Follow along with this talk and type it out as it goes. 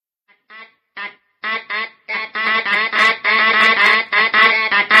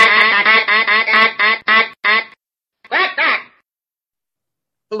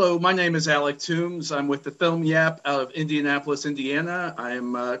Hello, my name is Alec Toombs. I'm with the Film Yap out of Indianapolis, Indiana. I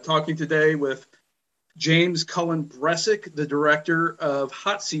am talking today with James Cullen Bressack, the director of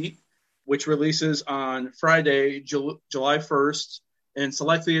Hot Seat, which releases on Friday, July 1st, in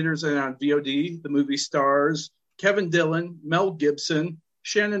select theaters and on VOD. The movie stars Kevin Dillon, Mel Gibson,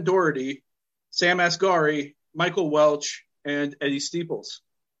 Shannon Doherty, Sam Asghari, Michael Welch, and Eddie Steeples.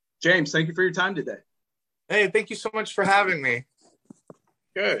 James, thank you for your time today. Hey, thank you so much for having me.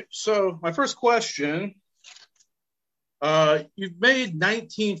 Okay, so my first question, you've made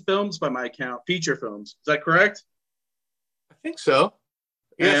 19 films by my count, feature films. Is that correct? I think so.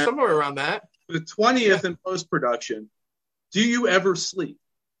 Yeah, and somewhere around that. The 20th in post-production. Do you ever sleep?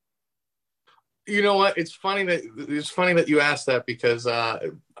 You know what? It's funny that you asked that because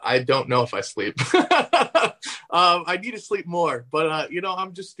I don't know if I sleep. I need to sleep more, but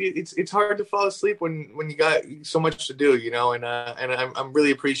I'm just it's hard to fall asleep when you got so much to do, and I'm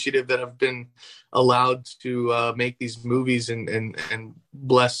really appreciative that I've been allowed to make these movies and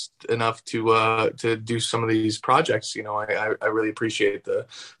blessed enough to do some of these projects. I really appreciate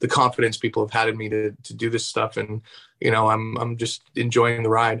the confidence people have had in me to do this stuff, and I'm just enjoying the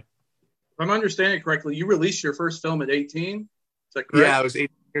ride. If I'm understanding correctly, you released your first film at 18? Is that correct? Yeah, I was 18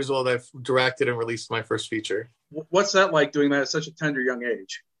 years old. I've directed and released my first feature. What's that like, doing that at such a tender young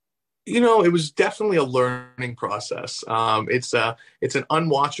age? It was definitely a learning process. It's an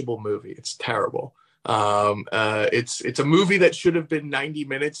unwatchable movie. It's terrible. It's a movie that should have been 90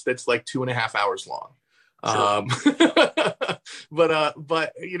 minutes. That's like 2.5 hours long. Sure. But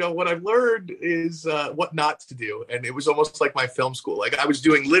what I've learned is what not to do, and it was almost like my film school. Like, I was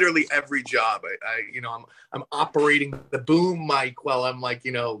doing literally every job. I'm operating the boom mic while I'm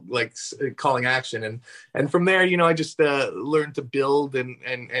calling action, and from there, I just learned to build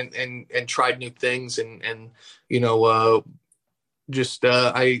and tried new things, and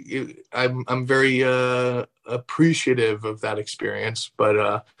I'm very appreciative of that experience,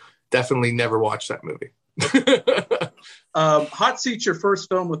 but definitely never watched that movie. Hot Seat's your first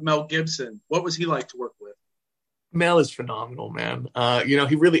film with Mel Gibson. What was he like to work with? Mel is phenomenal, man.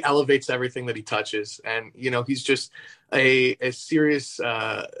 He really elevates everything that he touches, and he's just a serious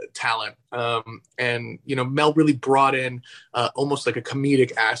talent. And Mel really brought in almost like a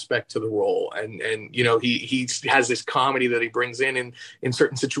comedic aspect to the role, and he has this comedy that he brings in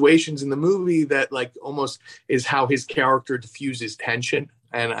certain situations in the movie that like almost is how his character diffuses tension.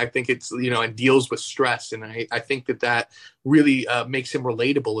 And I think it's, and deals with stress. And I think that really makes him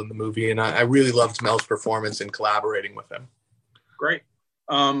relatable in the movie. And I really loved Mel's performance in collaborating with him. Great.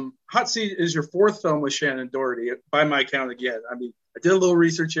 Hot Seat is your fourth film with Shannon Doherty, by my count again. I mean, I did a little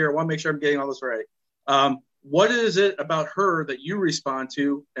research here. I want to make sure I'm getting all this right. What is it about her that you respond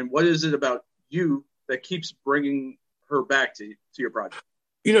to? And what is it about you that keeps bringing her back to your project?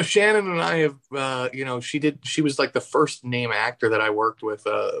 Shannon and I have, she was like the first name actor that I worked with,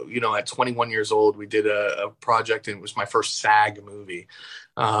 at 21 years old. We did a project, and it was my first SAG movie.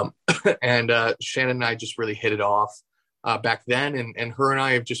 And Shannon and I just really hit it off back then. And her and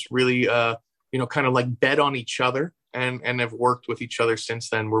I have just really, kind of like bet on each other and have worked with each other since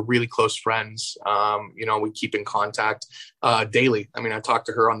then. We're really close friends. We keep in contact daily. I mean, I talk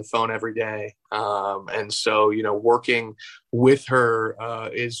to her on the phone every day. And so, working with her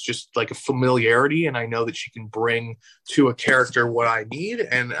is just like a familiarity. And I know that she can bring to a character what I need.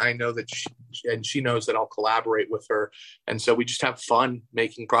 And I know that she knows that I'll collaborate with her. And so we just have fun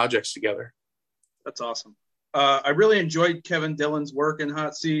making projects together. That's awesome. I really enjoyed Kevin Dillon's work in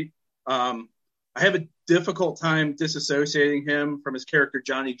Hot Seat. I have a difficult time disassociating him from his character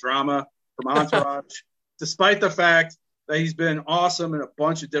Johnny Drama from Entourage, despite the fact that he's been awesome in a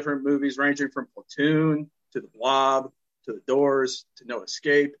bunch of different movies, ranging from Platoon to The Blob to The Doors to No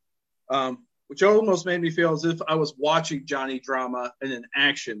Escape, which almost made me feel as if I was watching Johnny Drama in an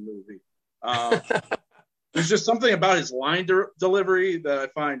action movie. There's just something about his line delivery that I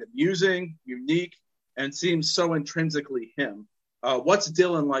find amusing, unique, and seems so intrinsically him. What's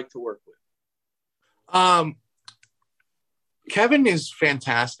Dillon like to work with? Kevin is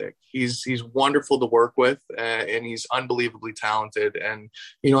fantastic. He's wonderful to work with, and he's unbelievably talented. And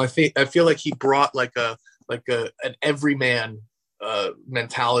I feel like he brought like an everyman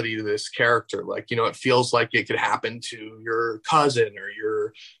mentality to this character. Like, it feels like it could happen to your cousin or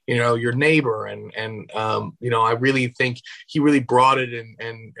your neighbor, and I really think he really brought it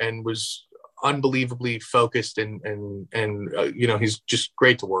and was unbelievably focused, and he's just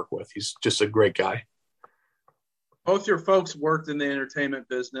great to work with. He's just a great guy. Both your folks worked in the entertainment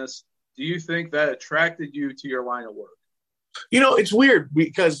business. Do you think that attracted you to your line of work? It's weird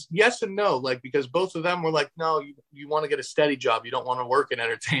because yes and no, like, because both of them were like, no, you want to get a steady job. You don't want to work in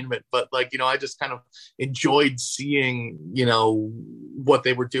entertainment. But like, I just kind of enjoyed seeing, what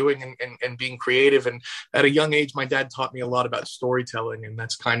they were doing and being creative. And at a young age, my dad taught me a lot about storytelling, and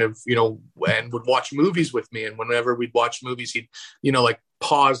that's kind of, and would watch movies with me. And whenever we'd watch movies, he'd, like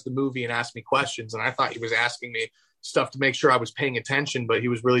pause the movie and ask me questions. And I thought he was asking me stuff to make sure I was paying attention, but he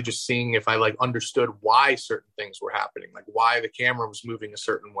was really just seeing if I like understood why certain things were happening, like why the camera was moving a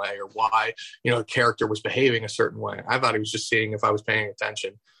certain way or why, the character was behaving a certain way. I thought he was just seeing if I was paying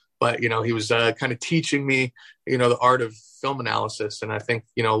attention, but, he was kind of teaching me, the art of film analysis. And I think,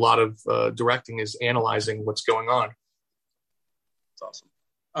 a lot of directing is analyzing what's going on. That's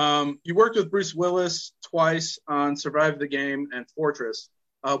awesome. You worked with Bruce Willis twice on Survive the Game and Fortress.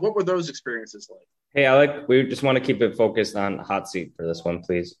 What were those experiences like? Hey, Alec, we just want to keep it focused on Hot Seat for this one,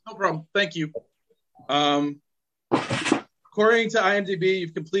 please. No problem. Thank you. According to IMDb,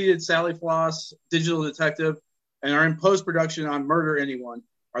 you've completed Sally Floss, Digital Detective, and are in post-production on Murder Anyone.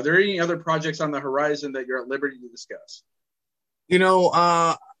 Are there any other projects on the horizon that you're at liberty to discuss?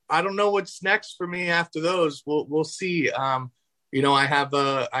 I don't know what's next for me after those. We'll see. I have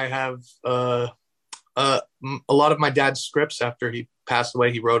a lot of my dad's scripts. After he passed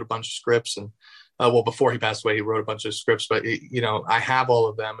away, he wrote a bunch of scripts, and before he passed away, he wrote a bunch of scripts, but I have all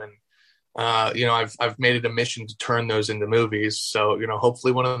of them, and I've made it a mission to turn those into movies. So,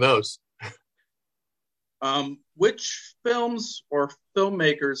 hopefully one of those. Which films or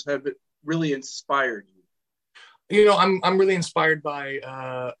filmmakers have really inspired you? I'm really inspired by,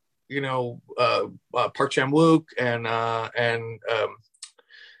 Park Chan-wook and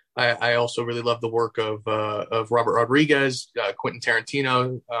I also really love the work of Robert Rodriguez, Quentin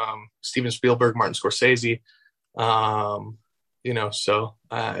Tarantino, Steven Spielberg, Martin Scorsese. So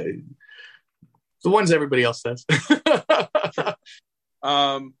the ones everybody else says.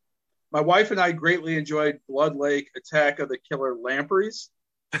 My wife and I greatly enjoyed Blood Lake: Attack of the Killer Lampreys.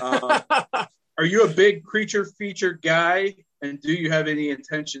 Are you a big creature feature guy, and do you have any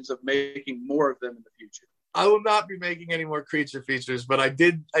intentions of making more of them in the future? I will not be making any more creature features, but I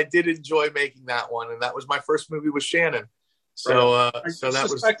did enjoy making that one, and that was my first movie with Shannon. So, I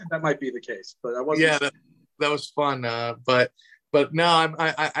suspected that might be the case, but I wasn't. Yeah, that was fun. But no,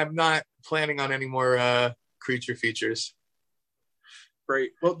 I'm not planning on any more creature features.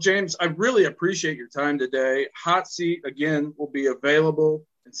 Great. Well, James, I really appreciate your time today. Hot Seat again will be available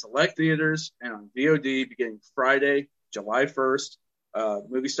in select theaters and on VOD beginning Friday, July 1st. The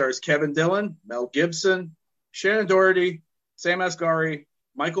movie stars Kevin Dillon, Mel Gibson, Shannon Doherty, Sam Asghari,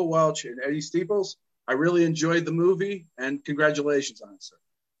 Michael Welch, and Eddie Steeples. I really enjoyed the movie, and congratulations on it, sir.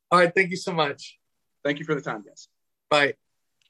 All right. Thank you so much. Thank you for the time, guys. Bye.